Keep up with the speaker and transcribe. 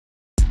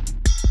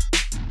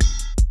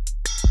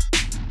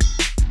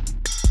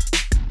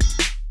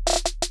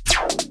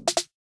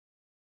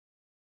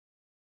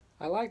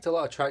I liked a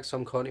lot of tracks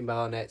from Courtney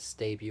Barnett's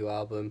debut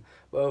album,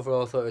 but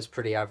overall I thought it was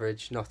pretty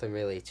average, nothing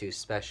really too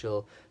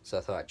special, so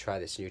I thought I'd try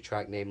this new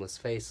track, Nameless,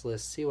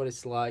 Faceless, see what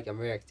it's like. I'm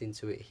reacting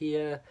to it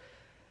here.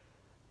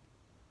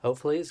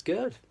 Hopefully it's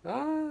good.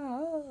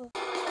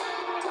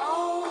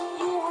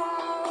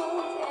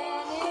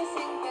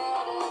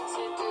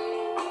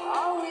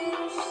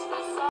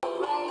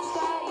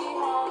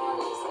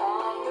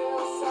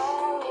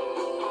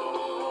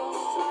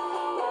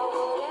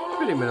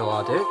 Pretty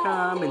melodic,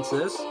 I'm into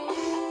this.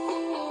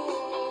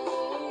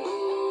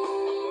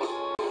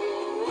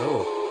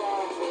 Oh.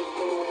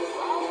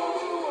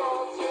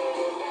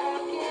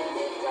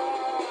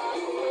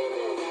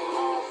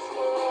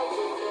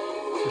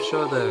 I'm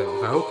sure the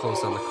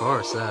vocals on the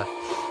chorus there.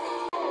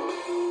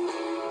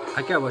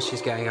 I get what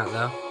she's getting at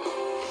though.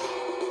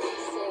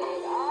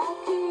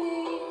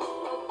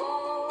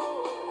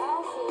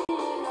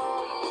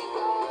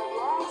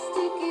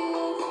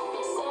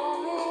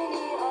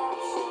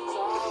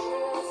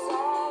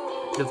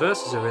 The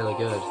verses are really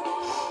good.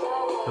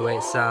 The way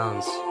it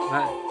sounds.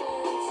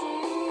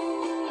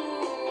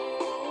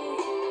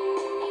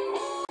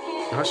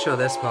 I'm not sure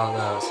this part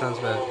though, it sounds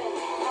a bit...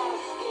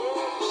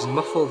 She's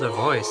muffled her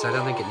voice, I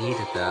don't think it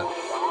needed that.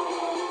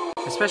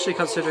 Especially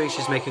considering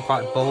she's making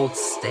quite a bold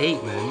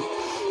statement.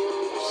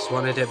 Just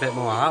wanted it a bit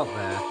more out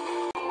there.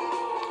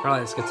 I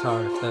like this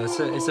guitar riff though,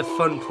 it's a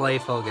fun,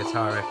 playful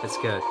guitar riff, it's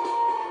good.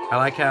 I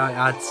like how it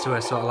adds to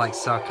her sort of like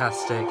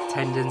sarcastic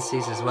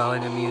tendencies as well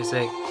in her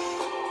music.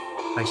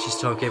 Like she's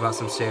talking about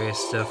some serious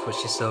stuff, but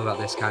she's still got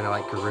this kind of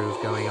like groove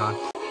going on.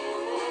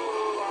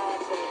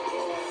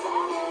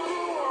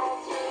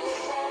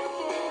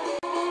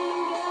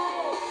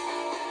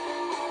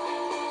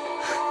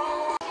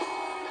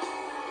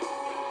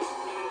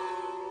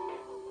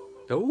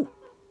 Oh.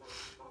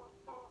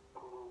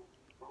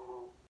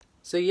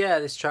 So yeah,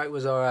 this track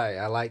was alright.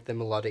 I like the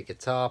melodic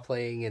guitar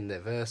playing in the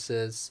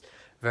verses.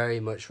 Very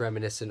much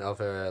reminiscent of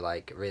her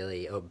like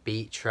really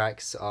upbeat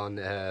tracks on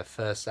her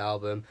first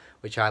album,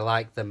 which I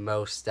like the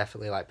most.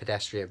 Definitely like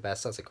Pedestrian at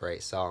Best. That's a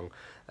great song.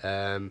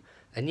 And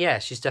yeah,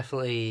 she's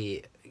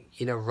definitely,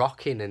 you know,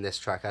 rocking in this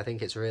track. I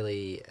think it's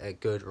really a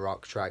good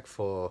rock track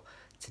for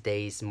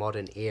today's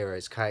modern era.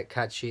 It's quite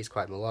catchy, it's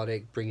quite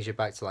melodic, brings you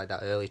back to like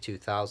that early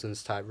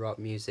 2000s type rock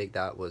music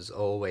that was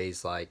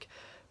always like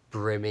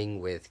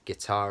brimming with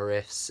guitar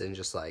riffs and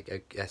just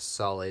like a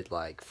solid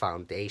like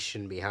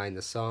foundation behind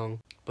the song.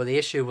 But the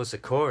issue was the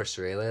chorus,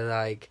 really.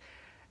 Like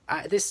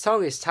this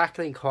song is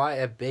tackling quite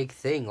a big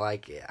thing.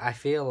 Like I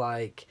feel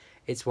like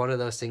it's one of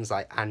those things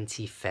like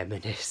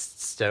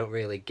anti-feminists don't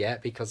really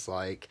get, because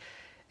like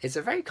it's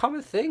a very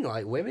common thing.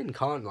 Like women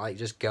can't like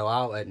just go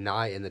out at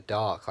night in the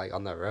dark like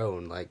on their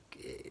own. Like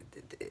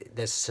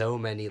there's so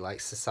many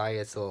like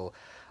societal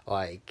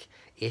like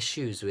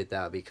issues with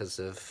that because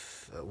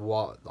of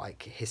what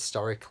like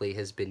historically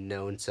has been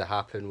known to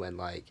happen when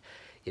like,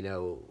 you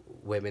know,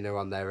 women are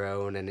on their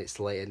own and it's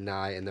late at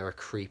night and there are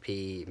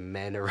creepy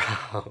men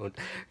around.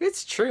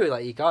 It's true,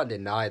 like you can't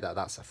deny that,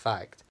 that's a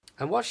fact.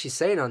 And what she's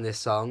saying on this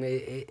song,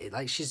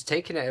 like she's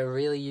taking it a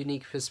really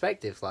unique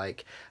perspective,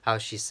 like how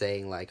she's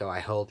saying like, oh,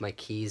 I hold my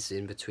keys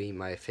in between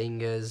my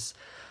fingers,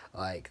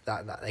 like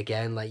that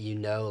again, like, you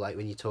know, like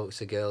when you talk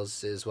to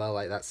girls as well,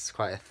 like that's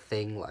quite a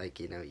thing,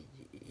 like, you know,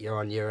 you're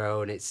on your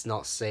own, it's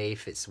not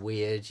safe, it's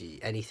weird,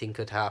 anything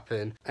could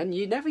happen. And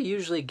you never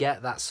usually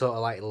get that sort of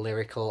like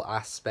lyrical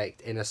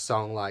aspect in a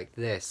song like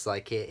this.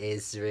 Like it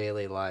is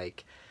really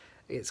like,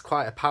 it's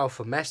quite a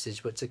powerful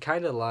message, but to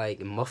kind of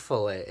like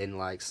muffle it in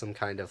like some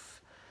kind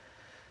of,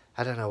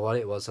 I don't know what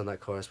it was on that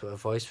chorus, but her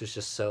voice was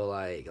just so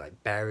like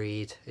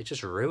buried. It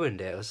just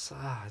ruined it. It was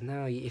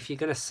no, if you're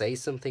gonna say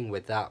something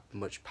with that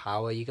much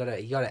power, you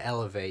gotta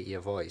elevate your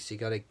voice. You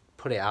gotta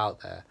put it out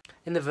there.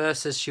 In the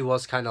verses, she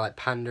was kind of like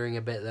pandering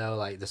a bit though,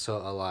 like the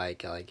sort of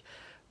like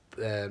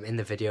in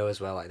the video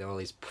as well, like there are all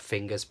these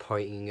fingers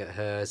pointing at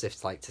her as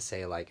if like to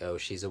say like, oh,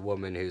 she's a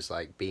woman who's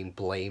like being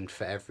blamed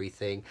for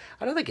everything.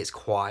 I don't think it's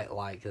quite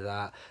like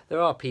that.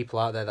 There are people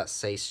out there that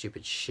say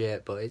stupid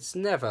shit, but it's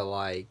never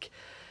like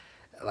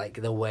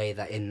the way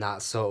that, in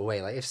that sort of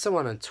way. Like if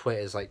someone on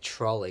Twitter is like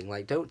trolling,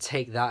 like don't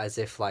take that as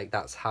if like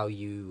that's how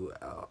you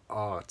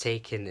are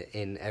taken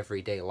in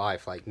everyday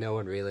life. Like no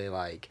one really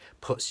like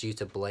puts you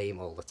to blame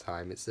all the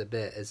time. It's a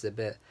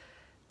bit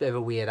of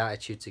a weird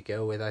attitude to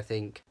go with, I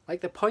think.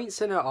 Like the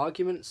points in her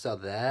arguments are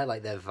there,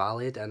 like they're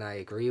valid and I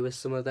agree with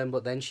some of them,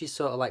 but then she's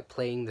sort of like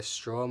playing the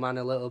straw man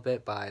a little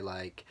bit by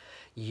like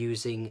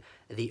using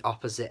the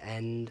opposite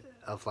end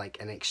of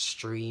like an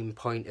extreme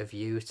point of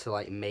view to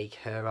like make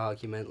her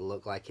argument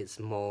look like it's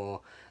more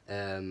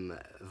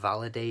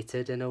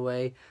validated in a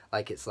way.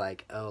 Like it's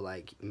like, oh,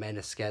 like men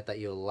are scared that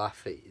you'll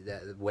laugh at,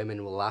 that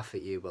women will laugh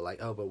at you, but like,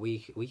 oh, but we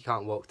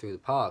can't walk through the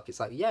park. It's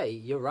like, yeah,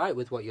 you're right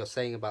with what you're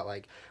saying about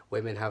like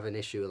women have an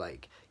issue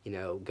like, you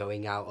know,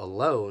 going out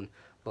alone,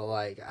 but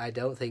like I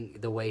don't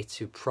think the way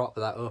to prop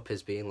that up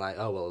is being like,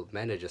 oh well,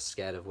 men are just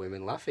scared of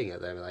women laughing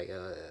at them. Like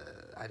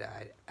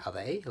are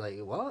they? Like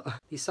what?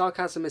 The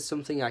sarcasm is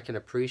something I can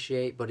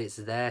appreciate, but it's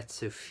there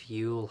to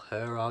fuel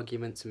her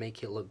argument to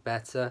make it look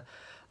better.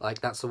 Like,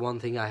 that's the one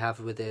thing I have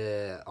with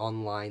the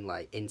online,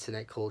 like,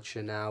 internet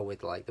culture now,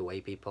 with, like, the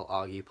way people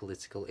argue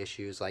political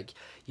issues. Like,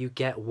 you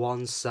get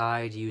one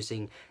side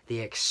using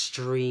the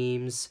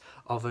extremes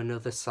of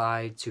another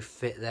side to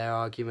fit their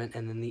argument,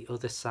 and then the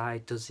other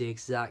side does the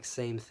exact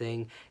same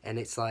thing, and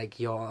it's like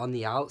you're on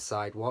the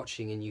outside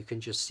watching, and you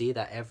can just see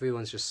that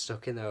everyone's just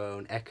stuck in their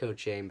own echo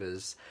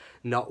chambers,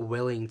 not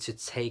willing to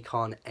take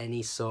on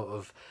any sort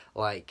of,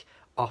 like,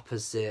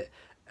 opposite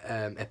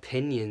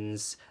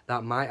opinions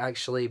that might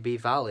actually be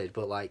valid,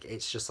 but like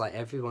it's just like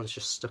everyone's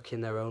just stuck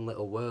in their own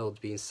little world,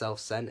 being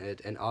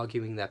self-centered and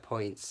arguing their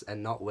points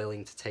and not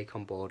willing to take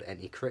on board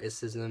any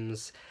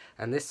criticisms.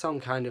 And this song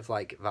kind of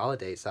like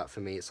validates that for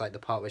me. It's like the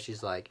part where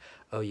she's like,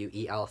 oh, you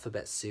eat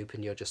alphabet soup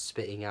and you're just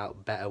spitting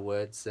out better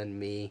words than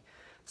me.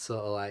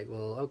 Sort of like,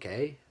 well,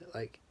 okay,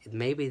 like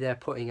maybe they're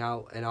putting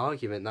out an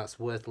argument that's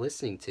worth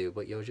listening to,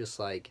 but you're just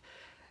like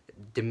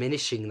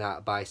diminishing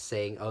that by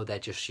saying, oh, they're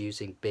just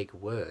using big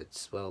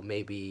words. Well,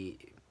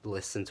 maybe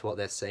listen to what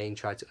they're saying,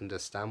 try to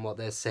understand what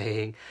they're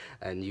saying,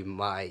 and you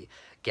might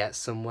get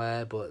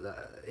somewhere. But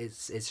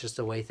it's just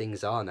the way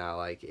things are now.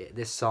 Like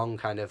this song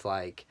kind of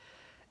like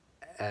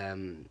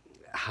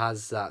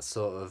has that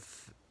sort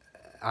of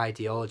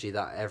ideology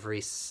that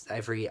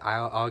every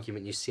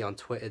argument you see on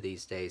Twitter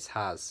these days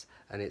has,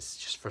 and it's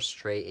just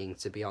frustrating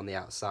to be on the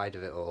outside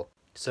of it all.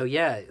 So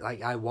yeah,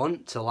 like I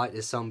want to like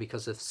this song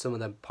because of some of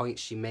the points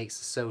she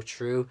makes are so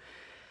true,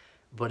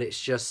 but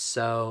it's just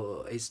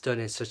so it's done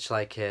in such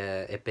like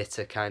a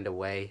bitter kind of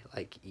way.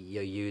 Like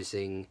you're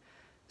using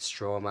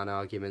straw man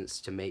arguments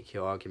to make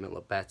your argument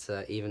look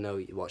better, even though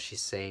what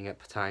she's saying at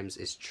times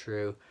is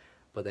true,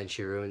 but then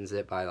she ruins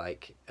it by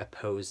like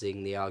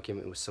opposing the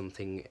argument with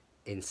something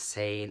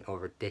insane or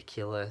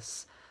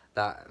ridiculous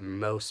that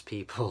most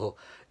people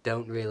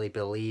don't really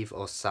believe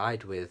or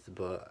side with.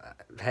 But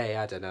hey,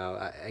 I don't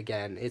know.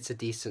 Again, it's a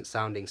decent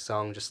sounding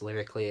song. Just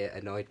lyrically, it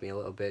annoyed me a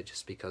little bit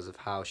just because of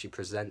how she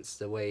presents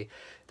the way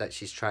that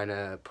she's trying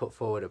to put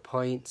forward her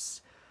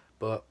points.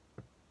 But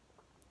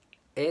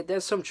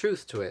there's some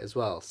truth to it as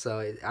well.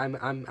 So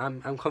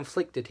I'm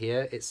conflicted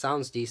here. It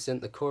sounds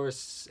decent. The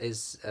chorus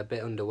is a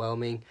bit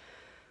underwhelming.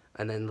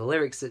 And then the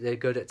lyrics, they're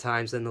good at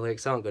times, then the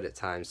lyrics aren't good at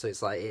times. So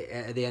it's like,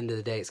 at the end of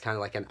the day, it's kind of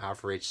like an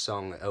average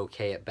song,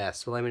 okay at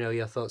best. But let me know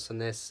your thoughts on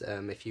this.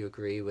 If you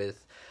agree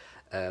with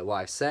what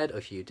I've said, or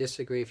if you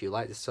disagree, if you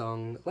like the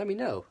song, let me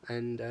know.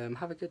 And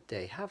have a good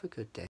day. Have a good day.